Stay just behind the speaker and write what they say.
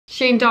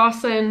Shane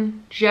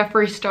Dawson,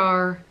 Jeffree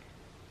Star,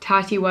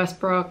 Tati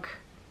Westbrook.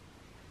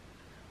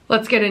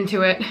 Let's get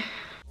into it.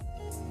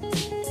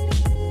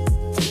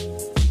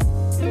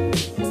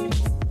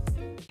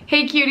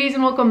 Hey cuties,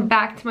 and welcome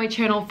back to my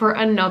channel for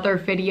another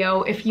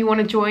video. If you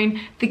want to join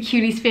the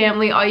cuties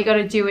family, all you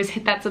gotta do is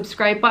hit that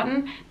subscribe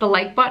button, the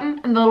like button,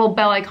 and the little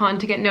bell icon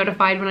to get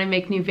notified when I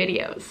make new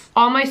videos.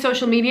 All my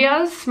social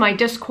medias, my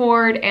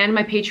Discord, and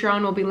my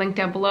Patreon will be linked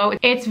down below.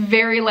 It's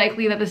very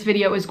likely that this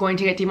video is going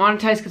to get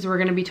demonetized because we're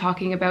going to be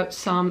talking about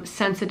some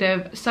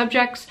sensitive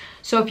subjects.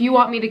 So if you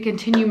want me to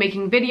continue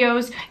making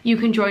videos, you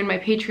can join my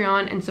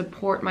Patreon and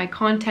support my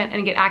content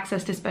and get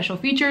access to special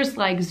features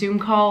like Zoom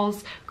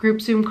calls,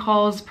 group Zoom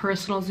calls,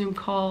 personal Zoom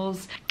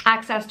calls,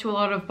 access to a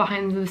lot of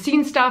behind the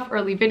scenes stuff,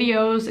 early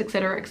videos,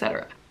 etc,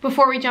 etc.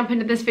 Before we jump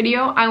into this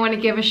video, I want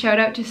to give a shout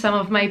out to some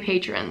of my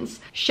patrons.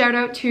 Shout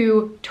out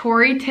to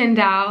Tori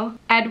Tyndall,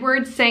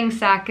 Edward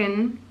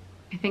Sangsakin,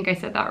 I think I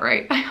said that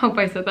right. I hope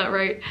I said that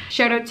right.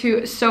 Shout out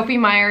to Sophie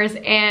Myers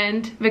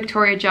and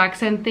Victoria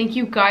Jackson. Thank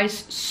you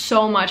guys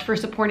so much for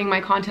supporting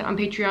my content on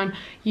Patreon.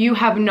 You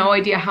have no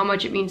idea how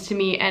much it means to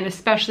me, and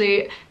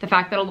especially the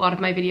fact that a lot of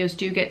my videos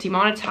do get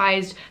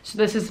demonetized. So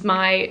this is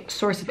my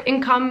source of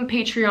income,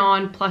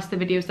 Patreon, plus the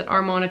videos that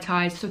are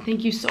monetized. So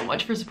thank you so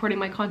much for supporting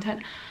my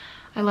content.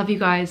 I love you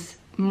guys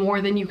more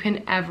than you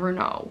can ever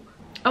know.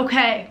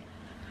 Okay.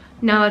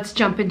 Now let's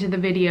jump into the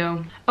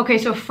video. Okay,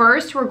 so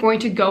first we're going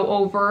to go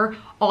over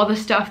all the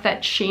stuff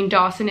that Shane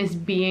Dawson is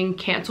being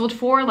canceled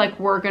for. Like,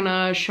 we're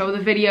gonna show the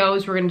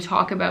videos, we're gonna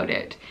talk about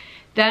it.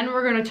 Then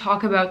we're gonna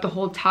talk about the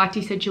whole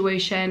Tati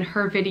situation,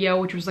 her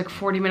video, which was like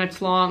 40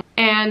 minutes long.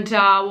 And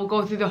we'll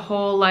go through the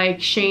whole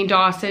like Shane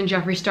Dawson,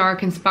 Jeffree Star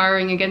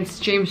conspiring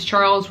against James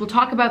Charles. We'll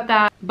talk about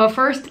that. But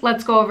first,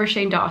 let's go over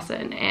Shane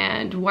Dawson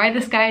and why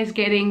this guy is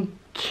getting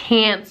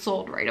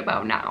canceled right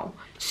about now.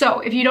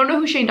 So if you don't know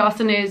who Shane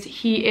Dawson is,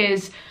 he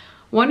is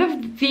one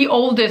of the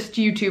oldest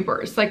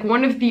YouTubers, like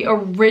one of the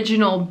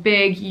original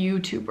big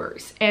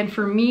YouTubers. And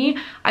for me,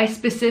 I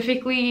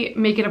specifically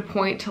make it a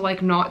point to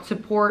like not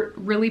support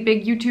really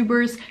big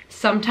YouTubers.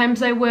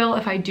 Sometimes I will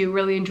if I do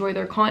really enjoy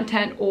their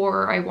content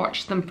or I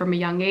watch them from a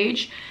young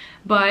age.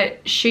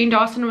 But Shane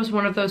Dawson was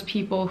one of those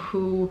people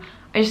who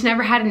I just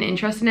never had an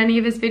interest in any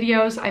of his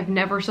videos. I've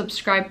never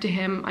subscribed to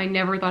him. I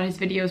never thought his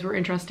videos were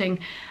interesting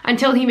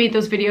until he made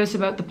those videos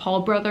about the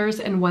Paul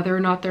brothers and whether or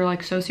not they're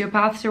like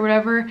sociopaths or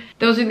whatever.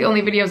 Those are the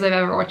only videos I've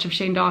ever watched of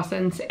Shane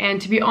Dawson's, and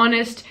to be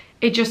honest,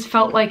 it just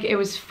felt like it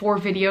was 4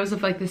 videos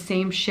of like the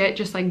same shit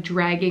just like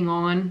dragging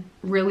on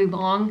really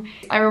long.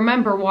 I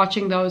remember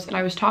watching those and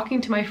I was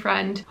talking to my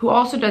friend who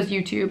also does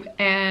YouTube,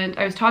 and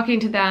I was talking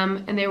to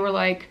them and they were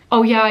like,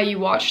 oh yeah, you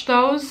watched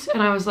those?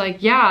 And I was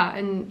like, yeah.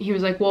 And he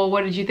was like, well,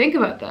 what did you think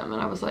about them?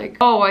 And I was like,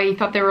 oh, I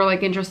thought they were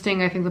like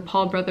interesting. I think the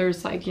Paul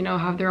brothers, like, you know,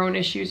 have their own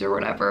issues or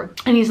whatever.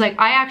 And he's like,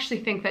 I actually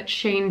think that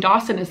Shane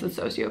Dawson is the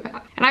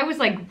sociopath. And I was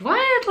like,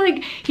 what?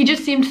 Like, he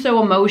just seemed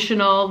so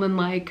emotional and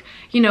like,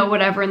 you know,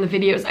 whatever in the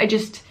videos.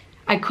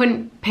 I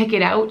couldn't pick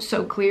it out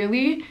so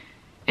clearly.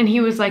 And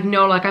he was like,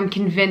 no, like, I'm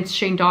convinced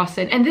Shane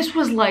Dawson, and this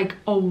was like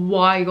a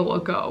while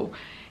ago.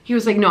 He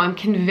was like, no, I'm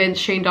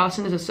convinced Shane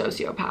Dawson is a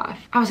sociopath.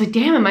 I was like,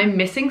 damn, am I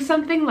missing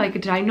something? Like,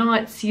 did I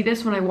not see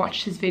this when I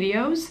watched his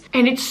videos?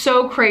 And it's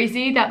so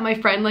crazy that my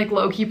friend like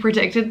low-key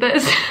predicted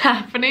this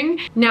happening.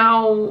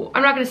 Now,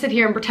 I'm not gonna sit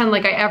here and pretend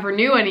like I ever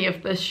knew any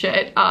of this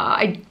shit.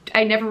 I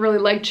never really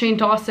liked Shane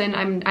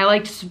Dawson. I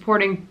liked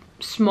supporting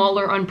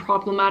smaller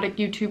unproblematic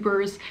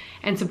YouTubers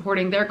and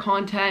supporting their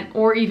content,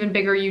 or even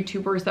bigger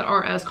YouTubers that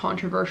aren't as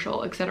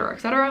controversial, etc,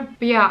 etc.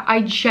 But yeah,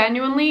 I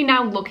genuinely,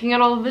 now looking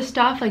at all of this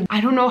stuff, like, I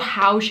don't know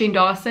how Shane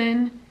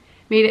Dawson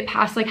made it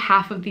past like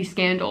half of these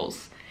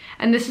scandals.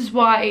 And this is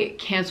why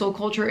cancel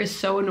culture is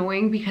so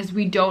annoying, because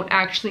we don't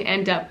actually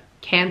end up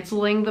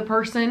canceling the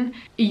person.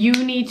 You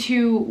need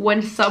to,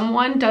 when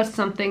someone does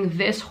something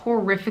this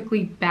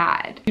horrifically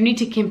bad, you need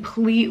to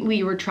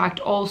completely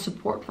retract all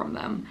support from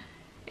them.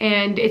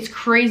 And it's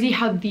crazy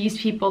how these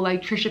people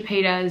like Trisha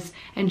Paytas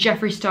and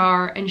Jeffree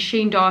Star and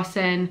Shane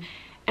Dawson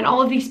and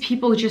all of these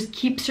people just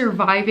keep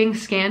surviving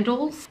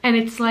scandals. And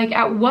it's like,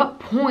 at what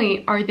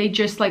point are they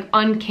just like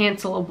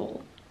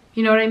uncancelable?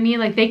 You know what I mean?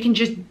 Like, they can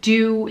just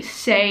do,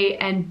 say,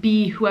 and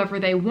be whoever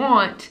they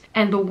want,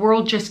 and the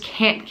world just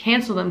can't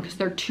cancel them because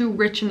they're too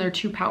rich and they're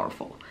too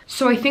powerful.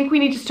 So I think we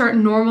need to start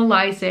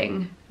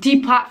normalizing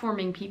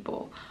deplatforming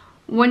people.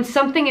 When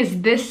something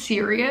is this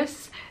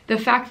serious, the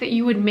fact that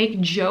you would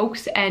make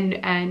jokes and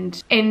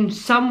in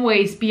some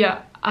ways be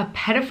a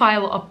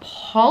pedophile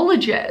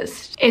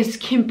apologist is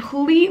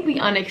completely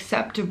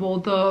unacceptable.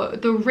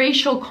 The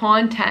racial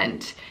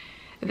content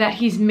that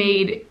he's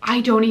made,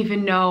 I don't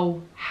even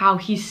know how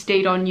he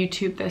stayed on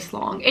YouTube this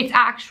long. It's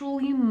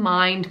actually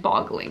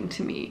mind-boggling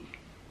to me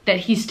that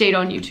he stayed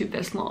on YouTube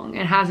this long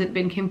and hasn't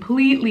been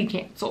completely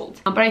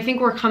canceled. But I think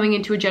we're coming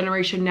into a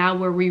generation now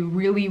where we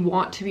really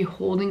want to be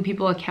holding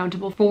people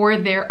accountable for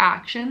their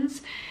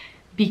actions,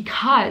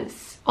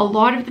 because a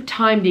lot of the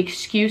time the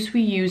excuse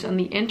we use on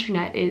the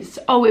internet is,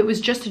 oh, it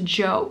was just a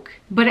joke.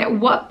 But at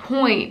what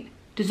point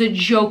does a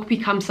joke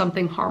become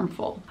something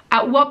harmful?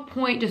 At what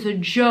point does a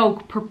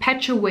joke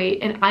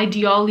perpetuate an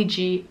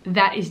ideology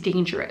that is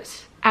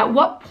dangerous? At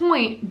what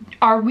point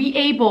are we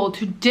able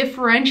to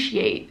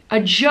differentiate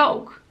a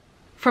joke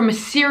from a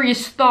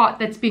serious thought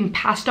that's being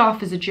passed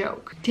off as a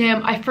joke?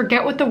 Damn, I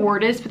forget what the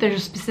word is, but there's a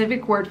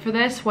specific word for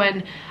this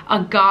when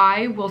a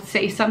guy will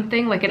say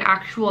something like an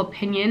actual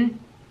opinion,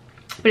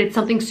 but it's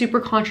something super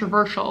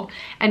controversial,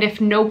 and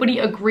if nobody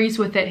agrees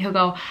with it, he'll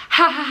go,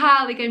 ha ha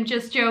ha, like I'm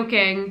just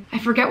joking. I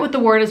forget what the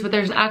word is, but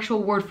there's an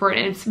actual word for it,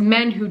 and it's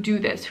men who do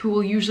this, who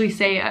will usually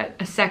say a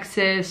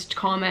sexist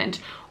comment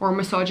or a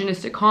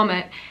misogynistic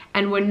comment,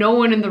 and when no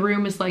one in the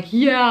room is like,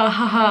 yeah,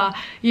 haha,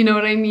 you know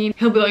what I mean?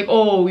 He'll be like,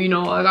 oh, you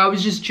know, like, I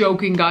was just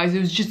joking, guys. It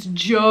was just a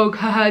joke,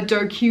 haha,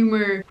 dark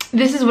humor.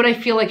 This is what I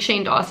feel like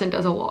Shane Dawson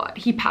does a lot.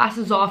 He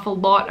passes off a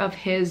lot of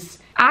his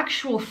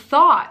actual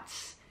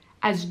thoughts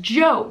as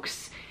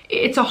jokes.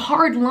 It's a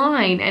hard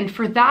line, and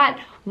for that,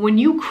 when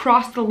you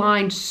cross the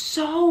line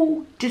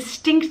so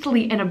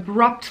distinctly and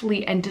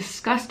abruptly and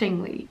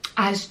disgustingly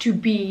as to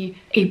be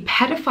a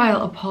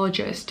pedophile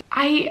apologist,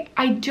 I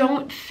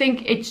don't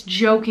think it's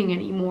joking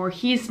anymore.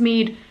 He's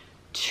made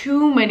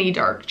too many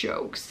dark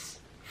jokes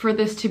for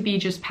this to be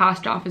just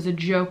passed off as a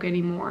joke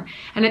anymore.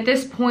 And at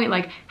this point,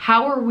 like,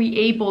 how are we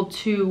able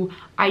to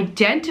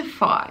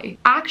identify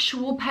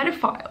actual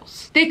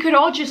pedophiles? They could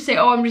all just say,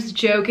 oh, I'm just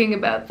joking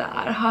about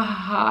that, ha ha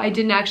ha, I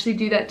didn't actually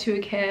do that to a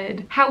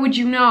kid. How would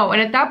you know?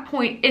 And at that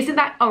point, isn't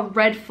that a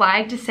red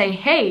flag to say,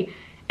 hey,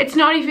 it's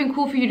not even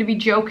cool for you to be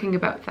joking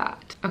about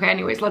that? Okay,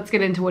 anyways, let's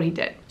get into what he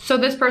did. So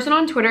this person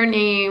on Twitter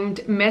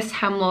named Miss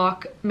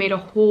Hemlock made a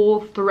whole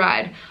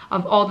thread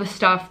of all the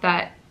stuff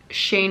that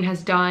Shane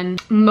has done,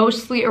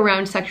 mostly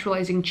around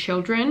sexualizing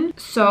children.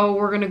 So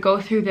we're gonna go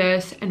through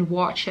this and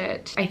watch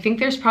it. I think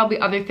there's probably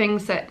other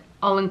things that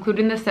I'll include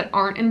in this that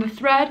aren't in the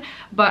thread,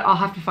 but I'll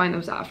have to find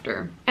those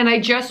after. And I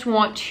just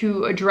want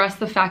to address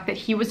the fact that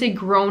he was a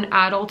grown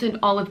adult in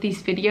all of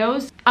these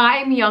videos.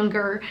 I'm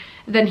younger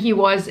than he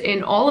was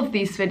in all of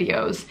these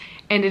videos,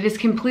 and it is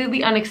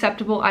completely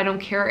unacceptable. I don't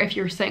care if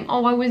you're saying,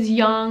 oh, I was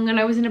young and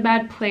I was in a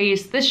bad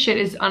place. This shit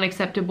is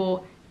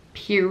unacceptable,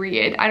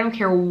 period. I don't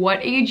care what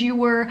age you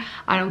were.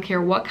 I don't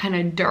care what kind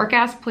of dark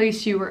ass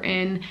place you were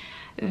in.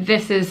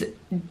 This is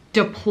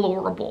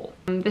deplorable.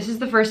 This is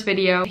the first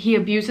video. He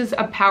abuses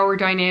a power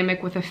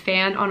dynamic with a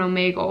fan on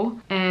Omegle,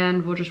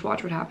 and we'll just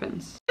watch what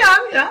happens.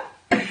 Yeah.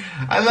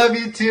 I love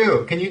you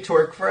too. Can you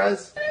twerk for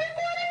us?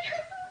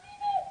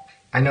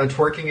 I know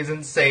twerking is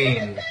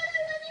insane.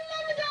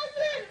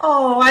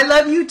 Oh, I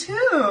love you too.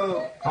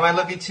 Oh, I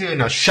love you too.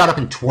 No, shut up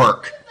and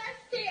twerk.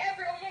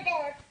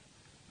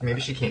 Maybe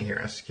she can't hear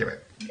us. Give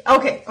it.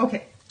 Okay,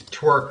 okay.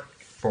 Twerk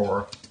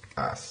for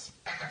us.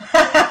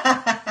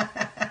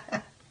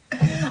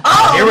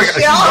 Oh, here we go.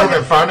 She's over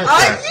in front of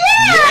us.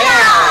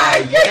 Yeah!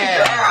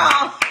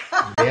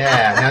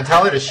 Yeah. Now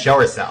tell her to show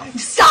herself.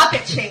 Stop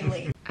it,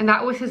 Shaylee. And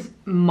that was his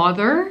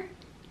mother?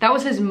 That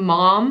was his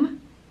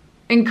mom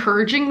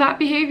encouraging that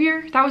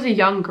behavior? That was a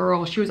young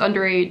girl. She was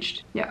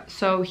underage. Yeah,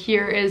 so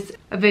here is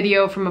a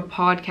video from a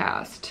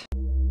podcast.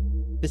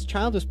 This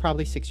child was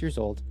probably 6 years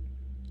old.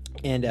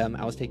 And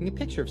I was taking a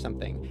picture of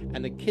something,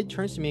 and the kid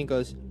turns to me and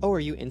goes, oh, are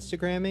you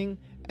Instagramming?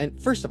 And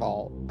first of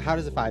all, how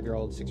does a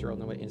 5-year-old, 6-year-old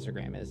know what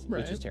Instagram is?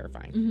 Right. Which is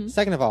terrifying. Mm-hmm.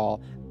 Second of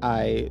all,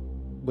 I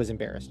was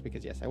embarrassed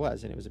because yes, I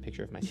was, and it was a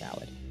picture of my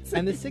salad.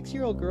 And the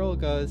 6-year-old girl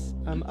goes,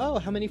 oh,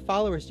 how many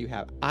followers do you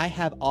have? I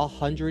have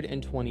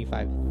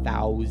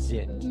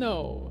 125,000.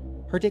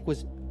 No. Her dick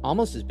was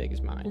almost as big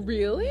as mine.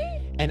 Really?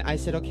 And I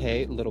said,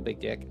 okay, little big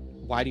dick,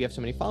 why do you have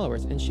so many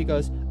followers? And she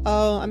goes,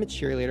 oh, I'm a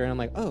cheerleader. And I'm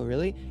like, oh,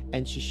 really?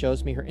 And she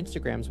shows me her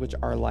Instagrams, which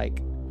are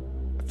like,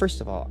 first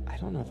of all, I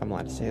don't know if I'm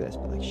allowed to say this,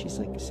 but like, she's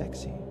like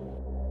sexy.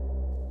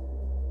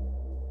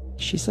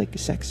 She's like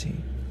sexy.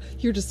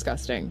 You're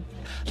disgusting.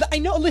 I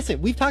know, listen,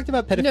 we've talked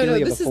about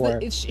pedophilia before.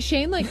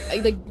 Shane, like,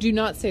 do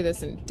not say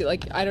this, and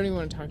like, I don't even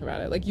want to talk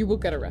about it. Like, you will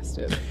get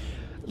arrested.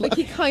 Like,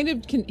 he kind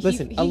of can.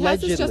 Listen, he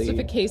allegedly, has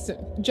this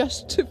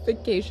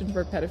justification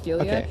for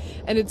pedophilia, okay.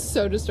 And it's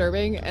so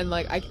disturbing. And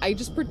like, I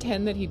just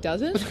pretend that he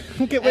doesn't.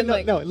 Okay, wait,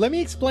 no, let me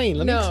explain.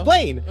 Let me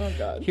explain. Oh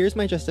God. Here's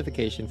my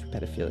justification for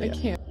pedophilia. I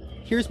can't.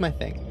 Here's my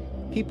thing.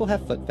 People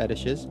have foot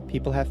fetishes.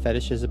 People have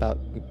fetishes about,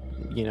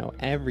 you know,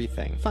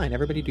 everything. Fine,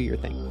 everybody do your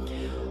thing.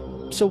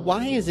 So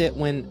why is it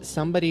when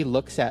somebody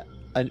looks at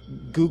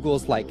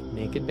Google's like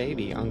naked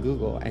baby on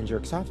Google and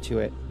jerks off to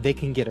it, they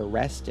can get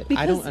arrested?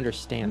 I don't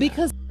understand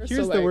because that.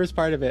 Here's the worst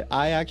part of it.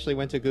 I actually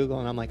went to Google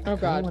and I'm like, I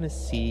don't want to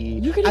see.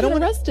 You can get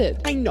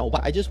arrested. I know,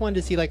 but I just wanted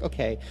to see, like,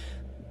 okay,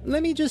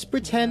 let me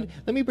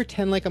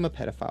pretend like I'm a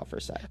pedophile for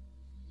a sec.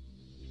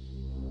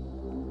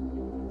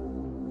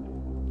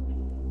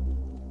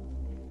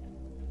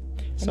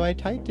 So I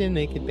typed in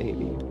naked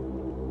baby.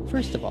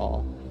 First of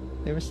all,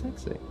 they were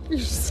sexy.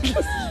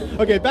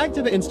 Okay, back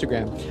to the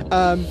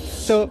Instagram.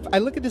 So I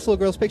look at this little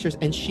girl's pictures,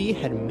 and she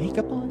had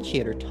makeup on. She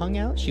had her tongue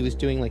out. She was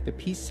doing like the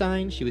peace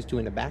sign. She was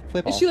doing a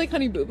backflip. Is she like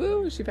Honey Boo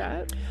Boo? Is she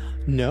fat?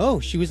 No,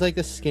 she was like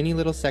a skinny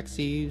little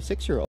sexy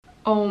 6-year-old.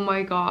 Oh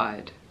my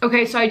God.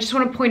 Okay, so I just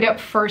want to point out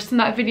first in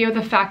that video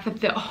the fact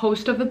that the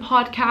host of the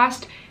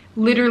podcast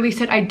literally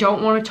said, I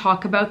don't want to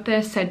talk about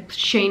this, said,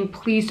 Shane,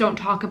 please don't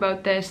talk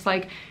about this.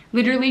 Like,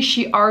 literally,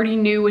 she already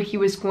knew what he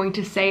was going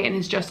to say and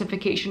his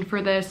justification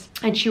for this.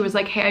 And she was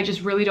like, hey, I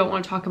just really don't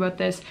want to talk about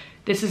this.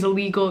 This is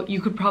illegal. You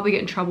could probably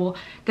get in trouble.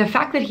 The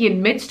fact that he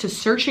admits to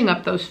searching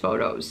up those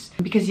photos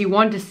because he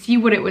wanted to see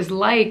what it was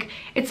like,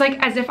 it's like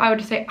as if I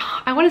would say,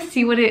 oh, I want to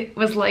see what it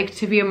was like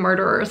to be a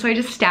murderer, so I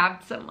just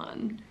stabbed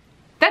someone.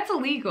 That's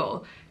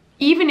illegal.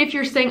 Even if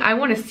you're saying, I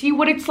want to see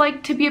what it's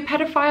like to be a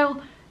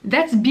pedophile,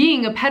 that's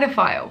being a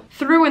pedophile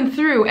through and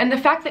through. And the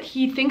fact that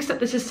he thinks that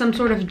this is some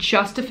sort of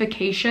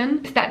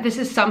justification, that this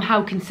is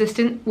somehow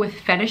consistent with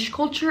fetish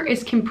culture,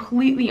 is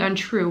completely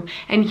untrue.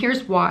 And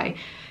here's why.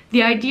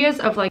 The ideas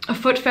of like a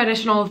foot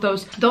fetish and all of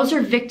those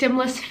are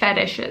victimless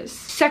fetishes.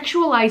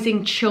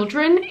 Sexualizing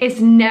children is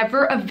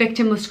never a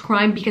victimless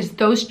crime because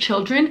those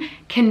children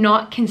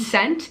cannot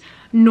consent,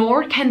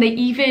 nor can they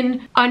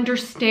even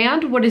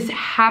understand what is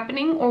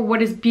happening or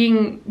what is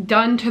being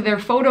done to their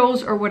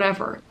photos or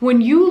whatever.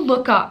 When you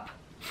look up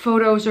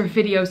photos or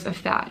videos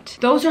of that,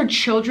 those are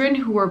children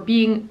who are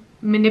being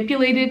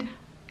manipulated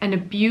and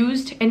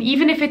abused. And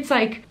even if it's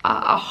like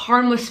a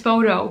harmless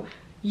photo,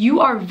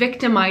 you are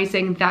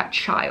victimizing that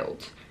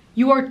child.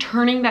 You are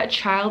turning that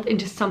child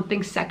into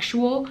something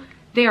sexual.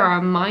 They are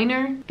a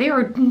minor. They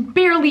are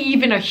barely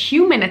even a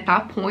human at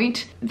that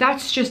point.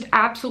 That's just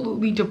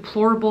absolutely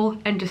deplorable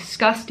and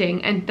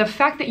disgusting. And the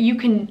fact that you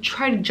can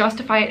try to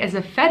justify it as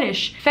a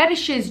fetish,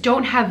 fetishes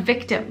don't have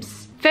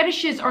victims.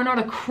 Fetishes are not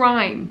a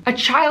crime. A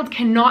child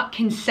cannot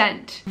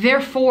consent.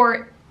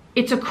 Therefore,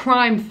 it's a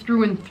crime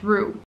through and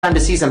through. Time to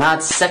see some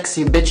hot,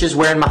 sexy bitches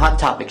wearing my Hot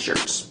Topic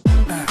shirts.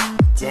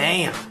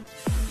 Damn.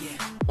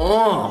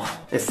 Oh,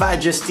 if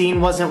Justine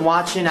wasn't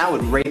watching, I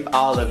would rape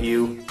all of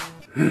you.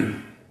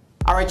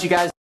 Alright, you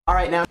guys.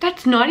 Alright, now.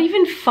 That's not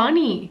even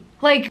funny.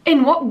 Like,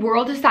 in what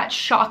world is that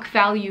shock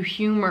value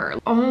humor?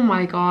 Oh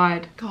my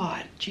God.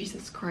 God,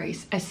 Jesus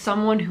Christ. As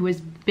someone who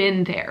has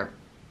been there,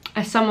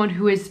 as someone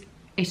who is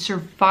a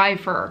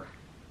survivor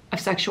of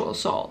sexual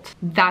assault,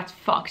 that's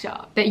fucked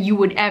up. That you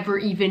would ever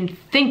even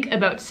think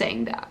about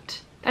saying that.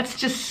 That's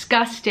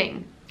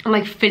disgusting. I'm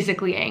like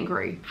physically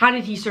angry. How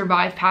did he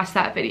survive past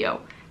that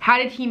video? How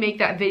did he make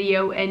that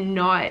video and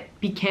not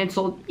be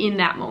canceled in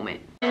that moment?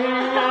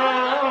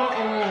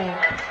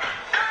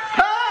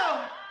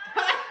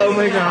 Oh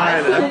my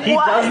God, he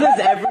does this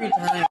every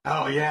time.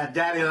 Oh yeah,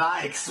 daddy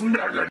likes.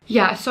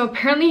 Yeah, so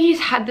apparently he's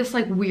had this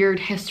like weird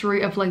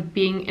history of like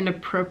being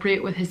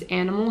inappropriate with his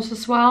animals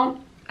as well.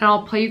 And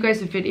I'll play you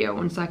guys a video,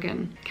 1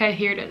 second. Okay,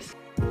 here it is.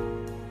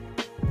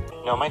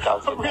 No, my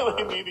dogs would really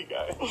never. needy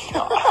guy.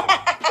 No,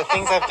 the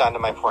things I've done to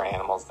my poor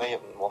animals, they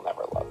will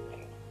never love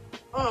me.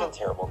 I've done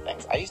terrible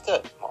things. I used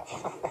to...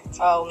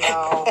 Oh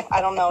no, I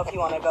don't know if you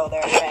want to go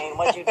there, Shane.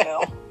 What'd you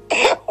do?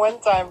 One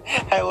time,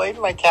 I laid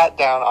my cat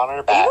down on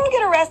her back. You gonna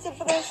get arrested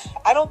for this?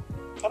 I don't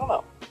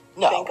know.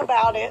 No. Think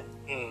about it.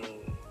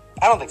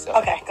 I don't think so.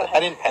 Okay, go ahead. I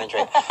didn't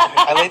penetrate.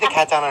 I laid the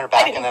cat down on her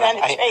back and then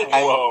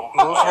I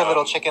moved her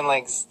little chicken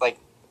legs, like,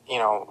 you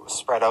know,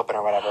 spread open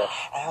or whatever.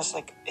 And I was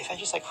like, if I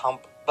just like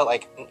hump, but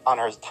like on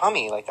her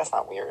tummy, like that's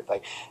not weird.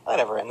 Like,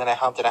 whatever. And then I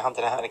humped it,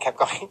 and it kept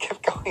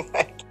going,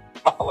 like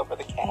all over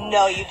the cat.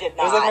 No, you did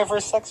not. It was like my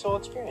first sexual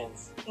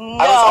experience. No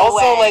I was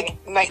also way.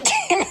 like 19,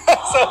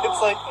 so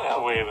it's like, you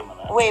know. Wait a minute.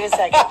 Wait a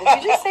second.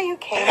 Did you just say you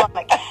came on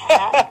a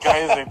cat?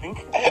 Guys, I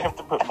think I have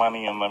to put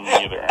money in the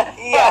meter.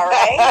 Yeah,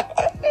 right?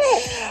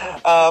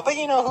 But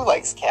you know, who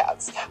likes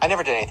cats? I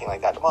never did anything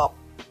like that. Well,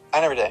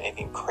 I never did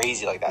anything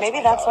crazy like that.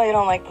 Maybe that's why you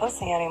don't like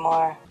pussy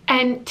anymore.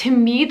 And to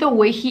me, the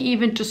way he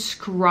even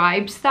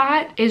describes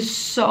that is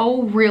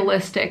so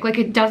realistic. Like,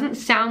 it doesn't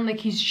sound like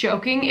he's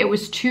joking. It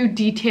was too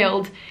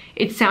detailed.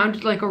 It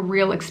sounded like a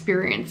real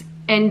experience.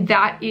 And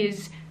that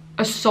is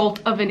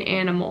assault of an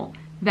animal.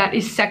 That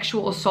is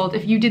sexual assault.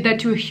 If you did that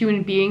to a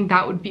human being,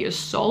 that would be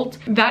assault.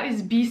 That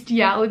is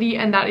bestiality,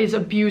 and that is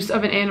abuse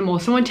of an animal.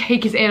 Someone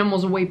take his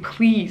animals away,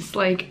 please.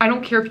 Like, I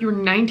don't care if you were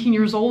 19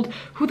 years old.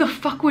 Who the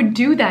fuck would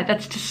do that?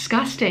 That's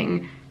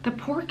disgusting. The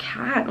poor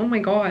cat. Oh my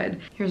God.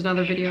 Here's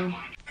another video. Nigga,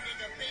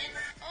 bitch.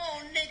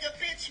 Oh, nigga,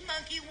 bitch,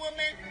 monkey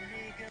woman.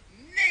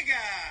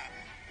 Nigga.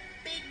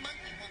 Big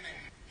monkey woman.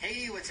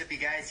 Hey, what's up, you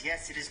guys?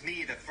 Yes, it is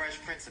me, the Fresh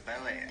Prince of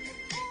Bel-Air.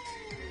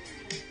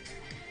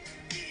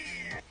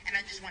 And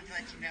I just want to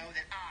let you know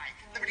that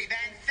I, Liberty Van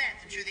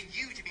Fant, am choosing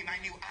you to be my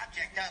new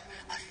object of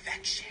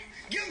affection.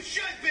 You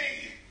should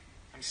be!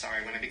 I'm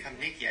sorry, when I become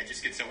Nikki, I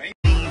just get so angry.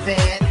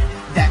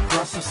 That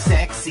girl's so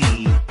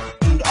sexy.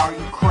 Dude, are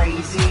you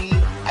crazy?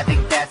 I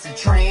think that's a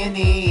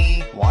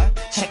tranny. What?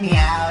 Check me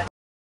out.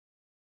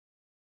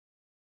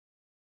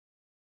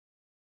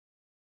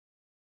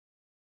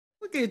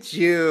 Look at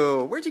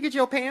you. Where'd you get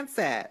your pants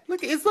at?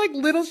 Look, it's like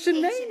little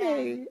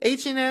Shanae.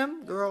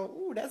 H&M? Girl,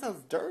 ooh, that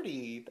sounds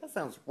dirty. That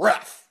sounds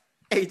rough.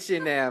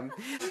 H&M.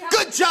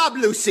 Good job,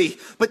 Lucy!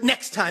 But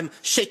next time,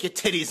 shake your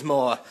titties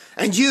more.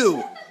 And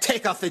you,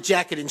 take off the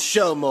jacket and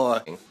show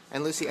more.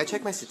 And Lucy, I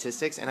checked my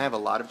statistics, and I have a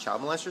lot of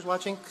child molesters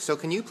watching, so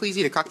can you please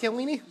eat a cocktail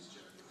weenie?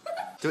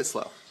 Do it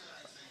slow.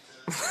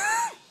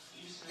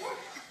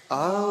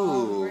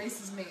 Oh.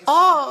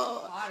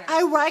 Oh,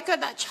 I like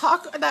that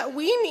chocolate, that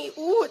weenie.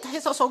 Ooh, it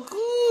tastes so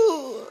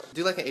good.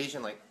 Do like an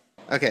Asian, like.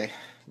 Okay,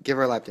 give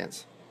her a lap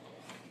dance.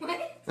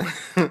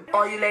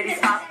 All you ladies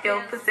pop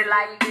your pussy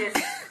like this.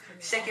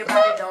 Shake your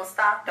body, don't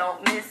stop,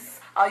 don't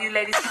miss. All you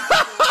ladies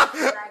pop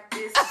your pussy like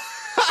this.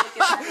 Shake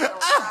your body,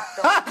 don't stop,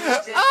 don't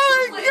miss. Just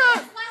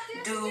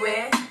do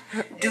it,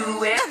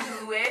 do it,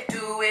 do it,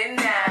 do it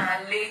now.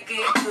 Lick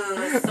it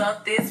good,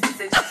 suck this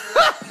pussy just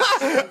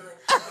like you should.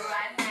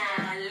 Right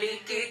now,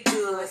 lick it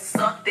good,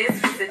 suck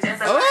this pussy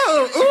just like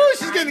you should. Ooh,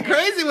 she's getting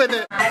crazy with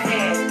it. My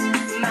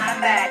head, my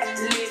back,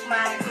 lick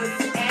my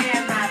pussy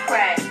and my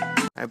crack.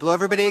 I blow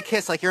everybody a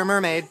kiss like you're a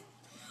mermaid.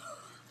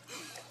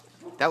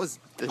 That was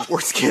the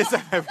worst kiss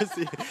I've ever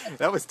seen.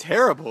 That was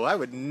terrible. I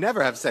would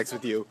never have sex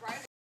with you.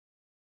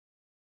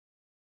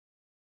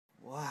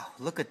 Wow,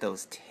 look at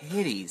those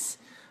titties.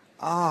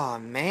 Oh,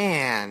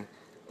 man.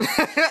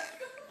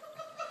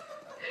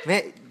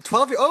 Man,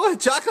 12-year-old. Oh,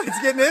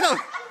 chocolate's getting in them.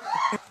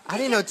 I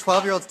didn't know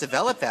 12-year-olds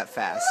develop that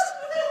fast.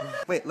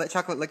 Wait, let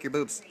chocolate lick your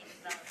boobs.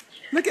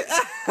 Look at.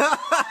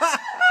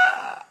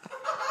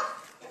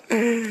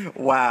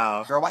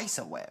 Wow. Girl, why are you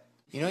so wet?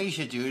 You know what you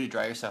should do to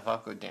dry yourself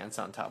off? Go dance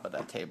on top of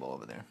that table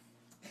over there.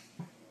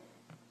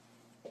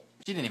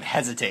 She didn't even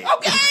hesitate.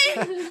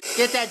 Okay!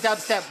 Get that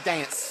dubstep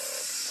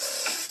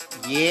dance.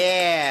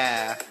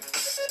 Yeah.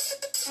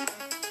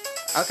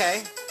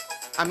 Okay.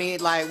 I mean,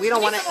 like, we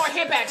don't want to. More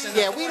hip action.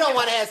 Yeah, we don't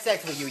want to have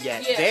sex with you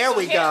yet. Yeah, there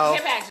we go.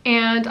 Hip action.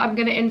 And I'm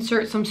gonna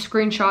insert some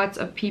screenshots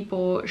of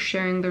people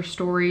sharing their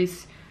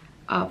stories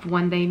of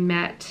when they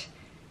met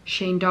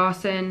Shane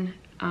Dawson.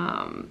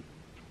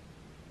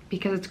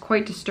 Because it's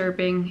quite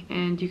disturbing,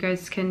 and you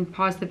guys can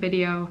pause the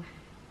video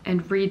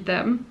and read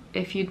them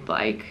if you'd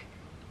like,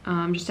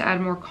 just to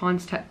add more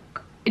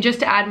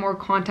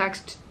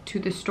context to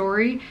the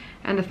story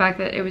and the fact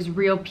that it was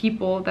real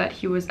people that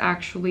he was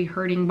actually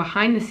hurting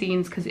behind the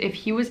scenes. Because if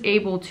he was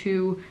able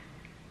to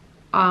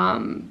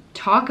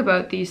talk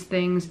about these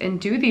things and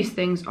do these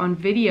things on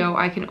video,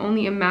 I can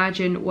only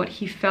imagine what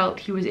he felt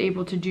he was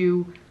able to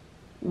do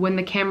when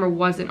the camera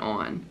wasn't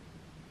on.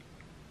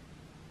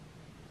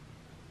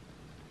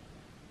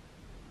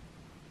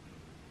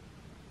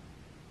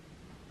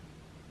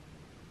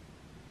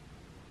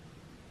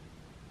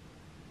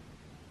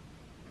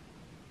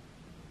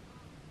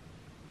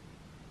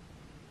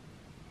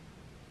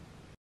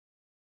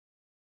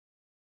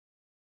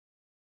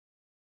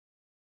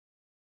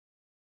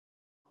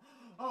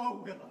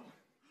 Oh, Willow.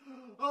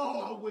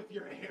 Oh, I'll whip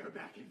your hair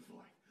back and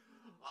forth.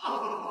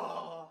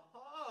 Oh.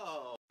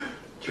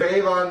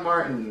 Trayvon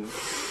Martin.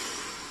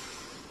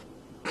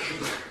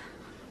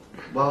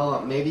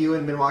 Well, maybe you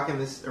wouldn't have been walking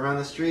around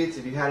the streets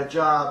if you had a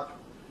job.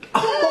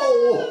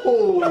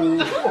 Oh.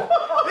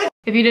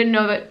 If you didn't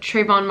know that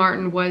Trayvon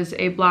Martin was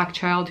a black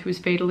child who was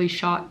fatally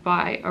shot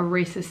by a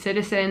racist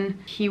citizen.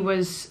 He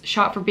was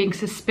shot for being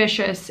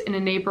suspicious in a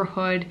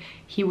neighborhood.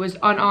 He was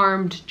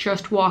unarmed,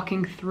 just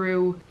walking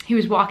through. He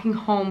was walking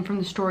home from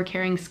the store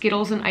carrying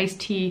Skittles and iced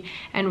tea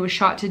and was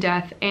shot to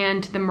death,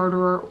 and the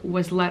murderer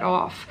was let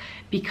off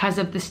because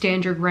of the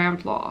stand your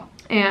ground law.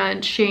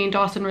 And Shane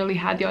Dawson really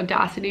had the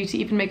audacity to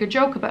even make a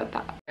joke about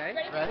that. Okay,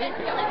 ready?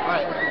 All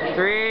right,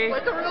 3, 2...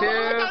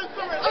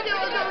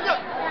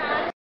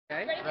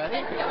 Okay, ready?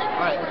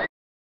 Alright.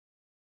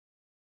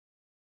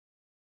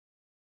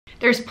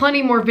 There's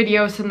plenty more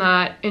videos than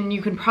that, and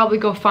you can probably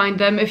go find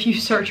them if you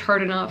search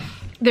hard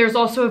enough. There's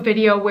also a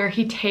video where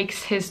he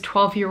takes his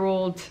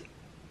 12-year-old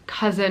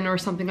cousin or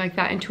something like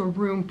that into a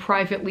room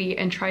privately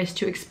and tries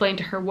to explain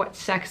to her what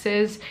sex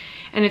is.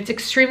 And it's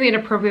extremely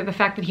inappropriate, the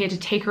fact that he had to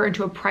take her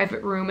into a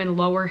private room and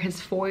lower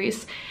his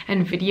voice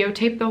and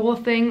videotape the whole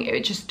thing.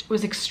 It just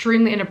was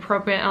extremely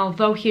inappropriate. And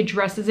although he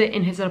addresses it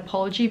in his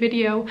apology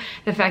video,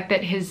 the fact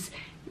that his,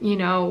 you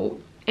know,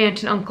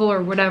 aunt and uncle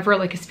or whatever,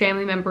 like his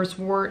family members,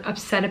 weren't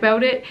upset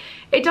about it,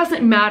 it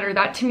doesn't matter.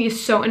 That to me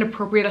is so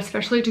inappropriate,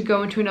 especially to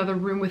go into another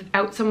room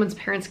without someone's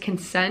parents'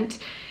 consent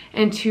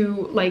and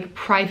to like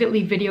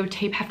privately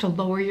videotape, have to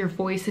lower your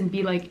voice and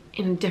be like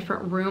in a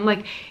different room.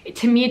 Like,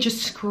 to me it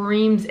just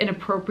screams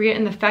inappropriate,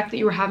 and the fact that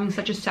you were having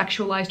such a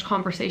sexualized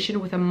conversation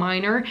with a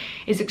minor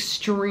is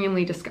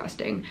extremely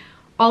disgusting.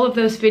 All of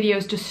those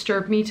videos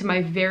disturb me to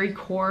my very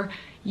core.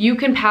 You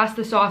can pass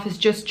this off as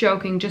just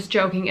joking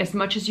as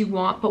much as you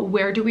want, but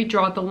where do we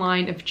draw the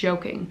line of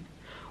joking?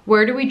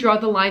 Where do we draw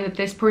the line that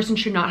this person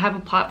should not have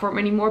a platform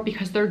anymore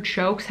because their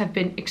jokes have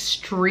been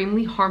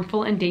extremely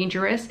harmful and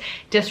dangerous,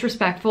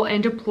 disrespectful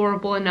and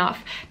deplorable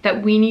enough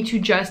that we need to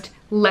just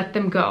let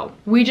them go?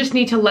 We just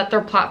need to let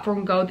their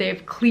platform go. They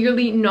have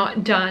clearly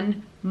not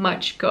done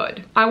much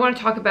good. I want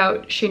to talk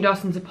about Shane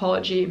Dawson's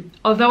apology.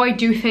 Although I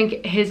do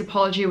think his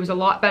apology was a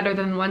lot better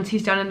than ones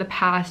he's done in the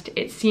past,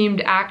 it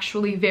seemed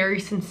actually very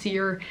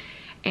sincere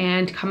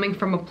and coming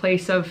from a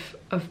place of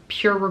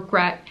pure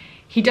regret.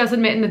 He does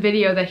admit in the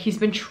video that he's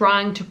been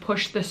trying to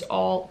push this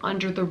all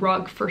under the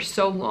rug for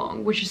so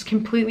long, which is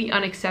completely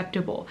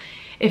unacceptable.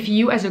 If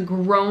you as a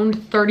grown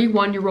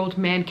 31-year-old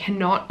man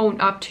cannot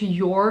own up to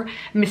your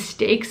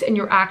mistakes and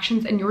your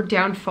actions and your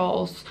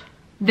downfalls,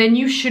 then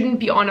you shouldn't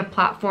be on a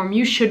platform.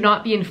 You should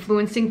not be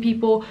influencing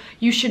people.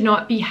 You should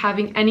not be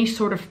having any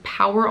sort of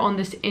power on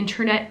this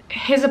internet.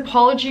 His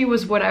apology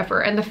was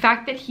whatever, and the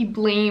fact that he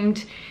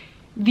blamed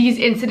these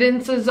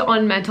incidences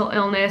on mental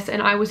illness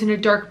and I was in a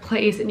dark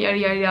place and yada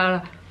yada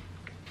yada.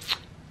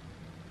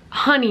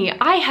 Honey,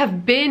 I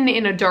have been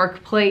in a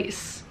dark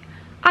place.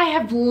 I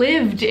have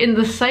lived in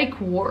the psych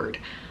ward.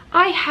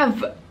 I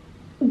have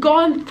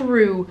gone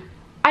through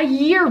a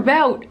year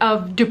bout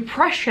of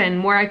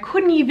depression where I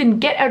couldn't even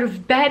get out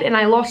of bed and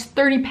I lost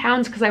 30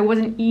 pounds because I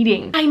wasn't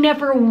eating. I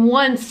never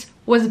once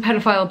was a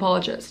pedophile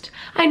apologist.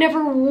 I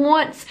never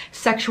once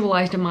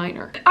sexualized a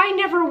minor. I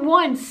never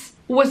once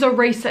was a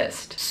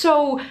racist.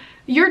 So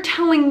you're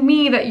telling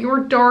me that your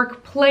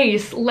dark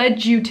place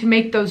led you to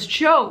make those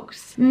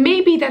jokes.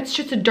 Maybe that's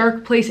just a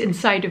dark place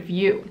inside of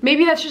you.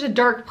 Maybe that's just a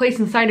dark place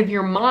inside of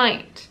your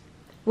mind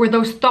where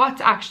those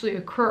thoughts actually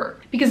occur.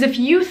 Because if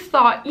you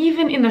thought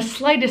even in the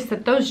slightest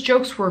that those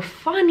jokes were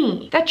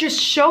funny, that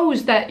just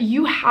shows that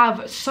you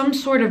have some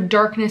sort of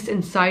darkness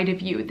inside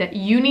of you that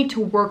you need to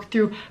work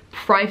through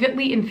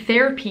privately in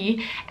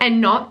therapy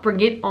and not bring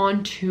it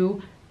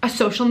onto a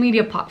social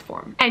media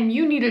platform. And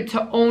you needed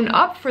to own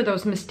up for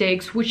those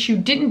mistakes, which you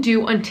didn't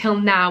do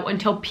until now,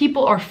 until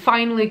people are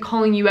finally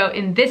calling you out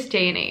in this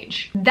day and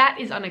age. That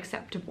is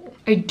unacceptable.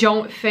 I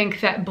don't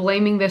think that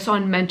blaming this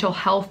on mental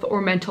health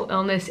or mental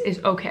illness is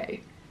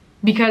okay,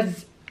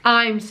 because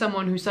I'm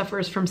someone who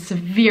suffers from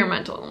severe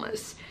mental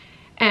illness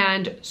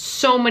and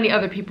so many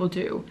other people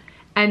do.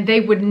 And they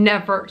would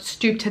never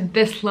stoop to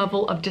this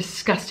level of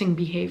disgusting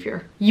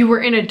behavior. You were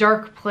in a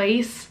dark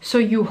place, so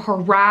you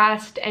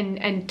harassed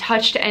and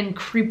touched and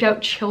creeped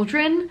out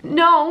children?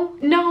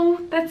 No,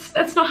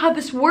 that's not how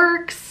this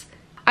works.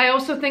 I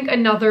also think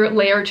another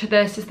layer to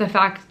this is the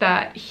fact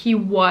that he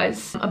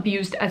was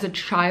abused as a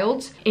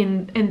child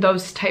in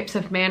those types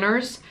of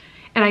manners.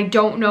 And I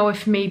don't know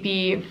if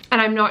maybe, and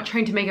I'm not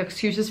trying to make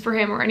excuses for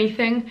him or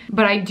anything,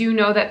 but I do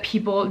know that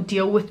people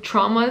deal with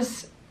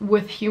traumas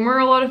with humor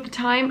a lot of the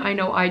time. I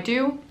know I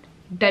do.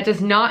 That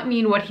does not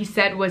mean what he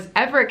said was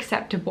ever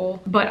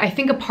acceptable, but I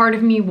think a part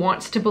of me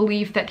wants to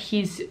believe that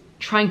he's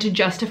trying to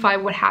justify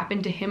what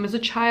happened to him as a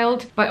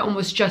child by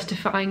almost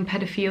justifying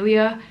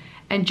pedophilia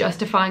and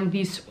justifying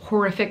these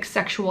horrific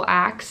sexual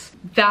acts.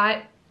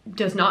 That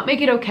does not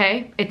make it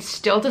okay. It's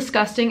still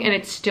disgusting and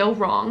it's still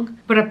wrong,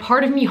 but a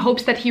part of me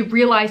hopes that he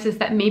realizes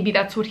that maybe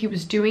that's what he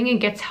was doing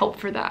and gets help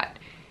for that.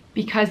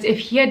 Because if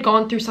he had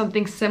gone through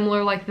something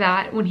similar like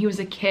that when he was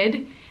a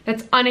kid,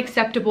 that's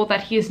unacceptable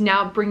that he is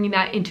now bringing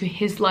that into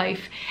his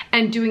life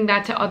and doing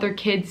that to other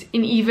kids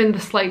in even the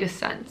slightest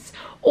sense,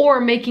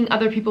 or making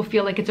other people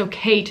feel like it's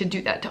okay to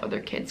do that to other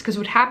kids. Because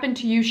what happened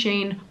to you,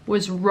 Shane,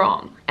 was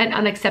wrong and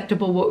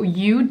unacceptable. What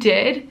you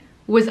did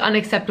was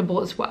unacceptable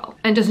as well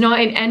and does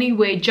not in any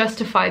way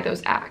justify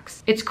those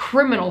acts. It's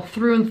criminal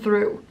through and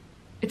through.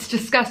 It's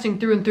disgusting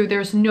through and through.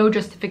 There's no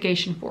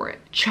justification for it.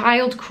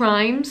 Child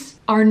crimes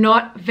are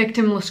not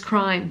victimless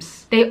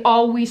crimes. They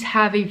always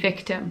have a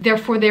victim.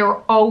 Therefore, they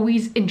are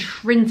always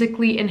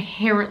intrinsically,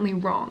 inherently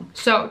wrong.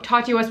 So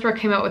Tati Westbrook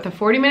came out with a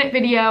 40-minute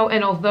video,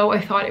 and although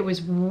I thought it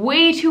was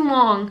way too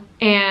long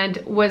and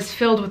was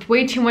filled with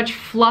way too much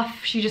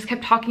fluff, she just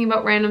kept talking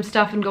about random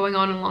stuff and going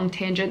on long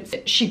tangents.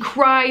 She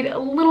cried a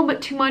little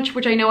bit too much,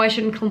 which I know I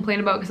shouldn't complain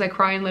about because I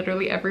cry in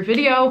literally every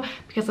video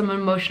because I'm an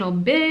emotional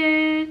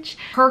bitch.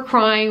 Her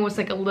crying was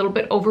like a little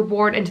bit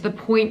overboard, and to the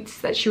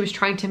points that she was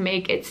trying to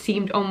make, it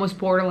seemed almost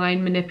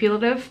borderline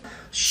manipulative.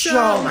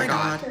 Oh my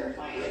god.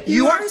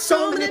 You are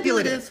so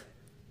manipulative.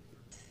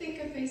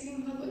 Think of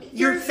facing public.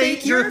 You're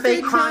fake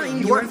crying.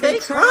 You are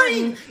fake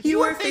crying.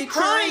 You are fake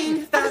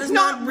crying. That is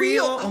not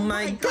real. Oh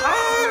my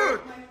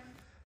god.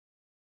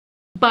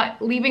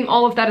 But leaving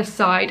all of that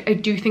aside, I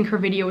do think her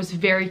video was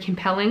very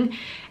compelling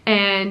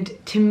and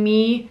to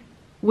me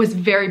was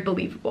very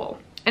believable.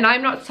 And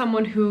I'm not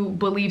someone who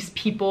believes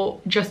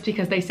people just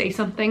because they say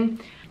something.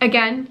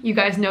 Again, you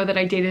guys know that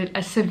I dated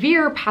a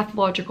severe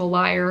pathological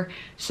liar,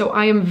 so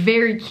I am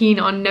very keen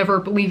on never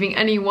believing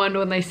anyone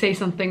when they say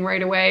something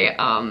right away.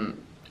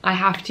 I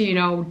have to, you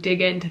know,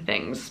 dig into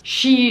things.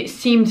 She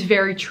seemed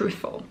very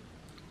truthful.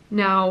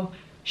 Now,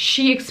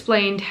 she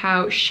explained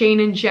how Shane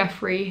and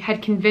Jeffree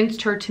had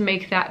convinced her to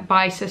make that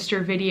Bye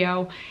Sister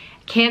video,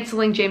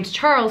 canceling James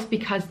Charles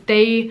because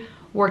they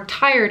were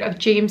tired of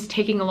James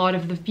taking a lot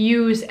of the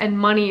views and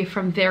money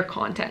from their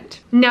content.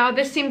 Now,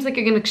 this seems like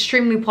an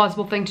extremely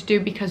plausible thing to do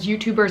because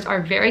YouTubers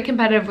are very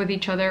competitive with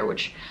each other,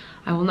 which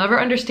I will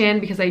never understand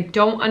because I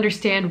don't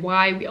understand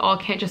why we all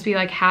can't just be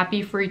like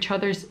happy for each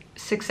other's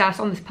success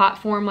on this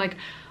platform. Like,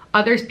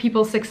 other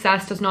people's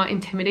success does not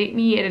intimidate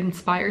me, it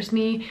inspires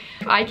me.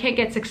 If I can't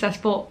get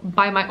successful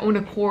by my own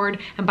accord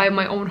and by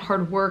my own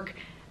hard work,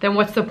 then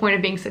what's the point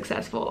of being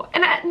successful?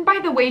 And by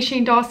the way,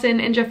 Shane Dawson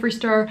and Jeffree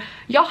Star,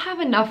 y'all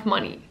have enough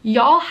money.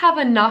 Y'all have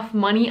enough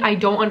money. I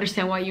don't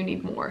understand why you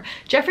need more.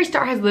 Jeffree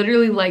Star has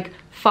literally like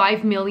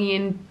 5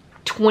 million,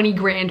 20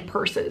 grand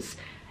purses.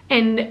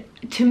 And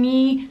to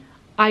me,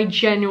 I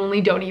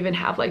genuinely don't even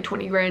have like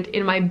 20 grand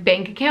in my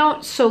bank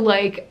account. So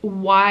like,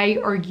 why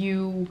are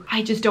you,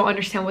 I just don't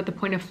understand what the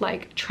point of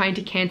like trying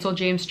to cancel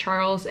James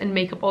Charles and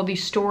make up all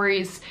these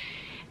stories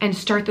and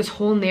start this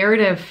whole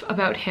narrative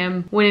about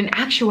him when in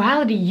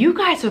actuality, you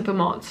guys are the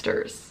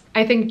monsters.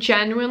 I think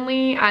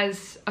genuinely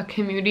as a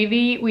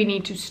community, we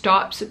need to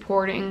stop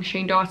supporting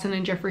Shane Dawson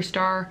and Jeffree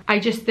Star. I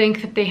just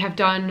think that they have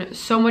done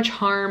so much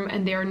harm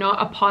and they are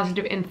not a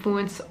positive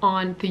influence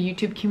on the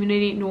YouTube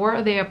community, nor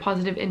are they a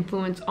positive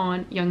influence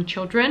on young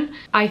children.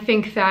 I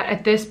think that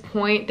at this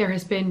point, there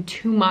has been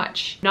too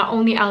much, not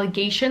only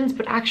allegations,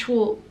 but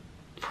actual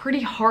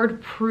pretty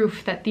hard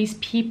proof that these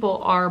people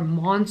are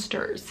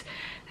monsters,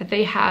 that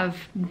they have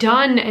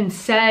done and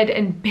said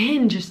and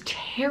been just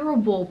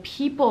terrible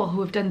people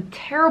who have done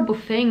terrible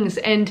things.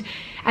 And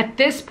at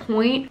this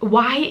point,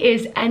 why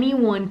is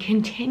anyone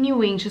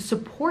continuing to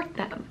support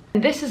them?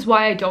 And this is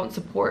why I don't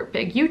support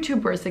big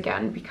YouTubers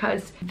again,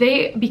 because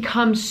they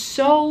become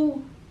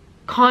so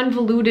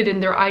convoluted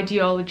in their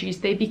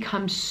ideologies. They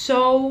become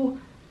so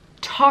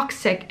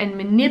toxic and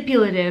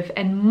manipulative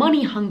and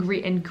money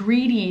hungry and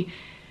greedy,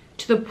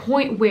 to the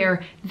point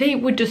where they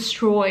would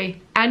destroy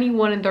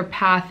anyone in their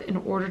path in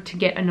order to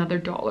get another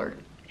dollar.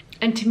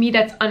 And to me,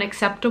 that's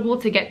unacceptable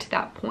to get to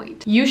that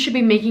point. You should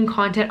be making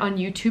content on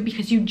YouTube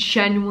because you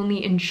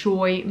genuinely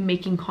enjoy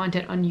making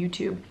content on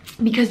YouTube,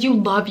 because you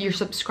love your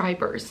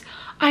subscribers.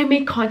 I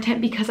make content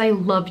because I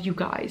love you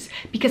guys,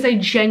 because I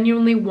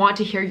genuinely want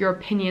to hear your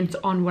opinions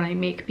on what I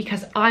make,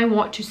 because I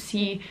want to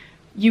see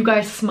you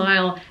guys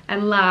smile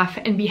and laugh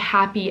and be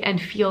happy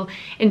and feel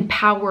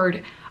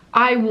empowered.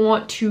 I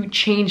want to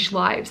change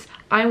lives.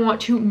 I want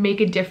to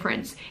make a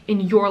difference in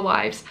your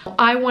lives.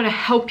 I want to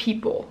help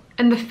people.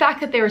 And the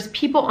fact that there's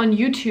people on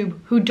YouTube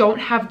who don't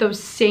have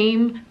those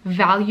same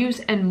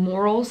values and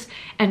morals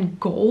and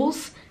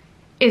goals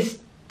is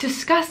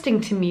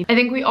disgusting to me. I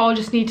think we all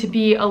just need to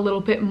be a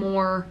little bit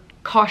more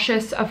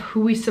cautious of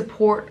who we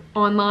support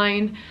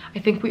online. I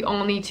think we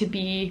all need to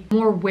be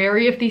more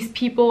wary of these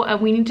people,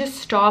 and we need to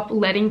stop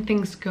letting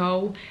things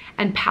go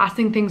and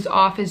passing things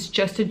off as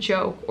just a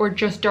joke or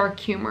just dark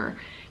humor.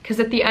 Because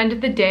at the end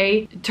of the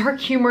day, dark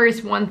humor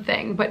is one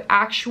thing, but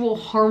actual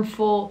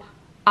harmful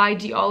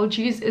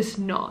ideologies is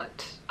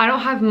not. I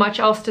don't have much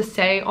else to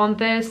say on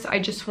this. I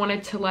just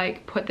wanted to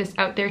like put this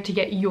out there to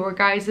get your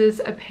guys'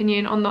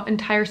 opinion on the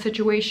entire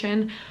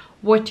situation.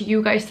 What do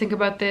you guys think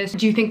about this?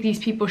 Do you think these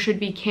people should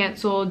be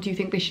canceled? Do you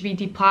think they should be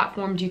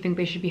deplatformed? Do you think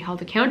they should be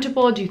held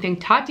accountable? Do you think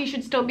Tati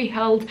should still be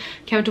held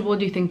accountable?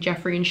 Do you think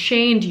Jeffree and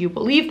Shane? Do you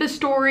believe the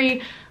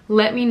story?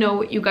 Let me know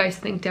what you guys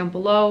think down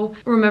below.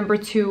 Remember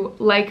to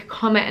like,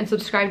 comment, and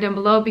subscribe down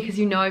below because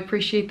you know I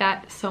appreciate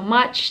that so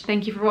much.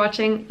 Thank you for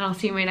watching, and I'll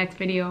see you in my next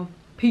video.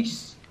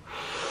 Peace.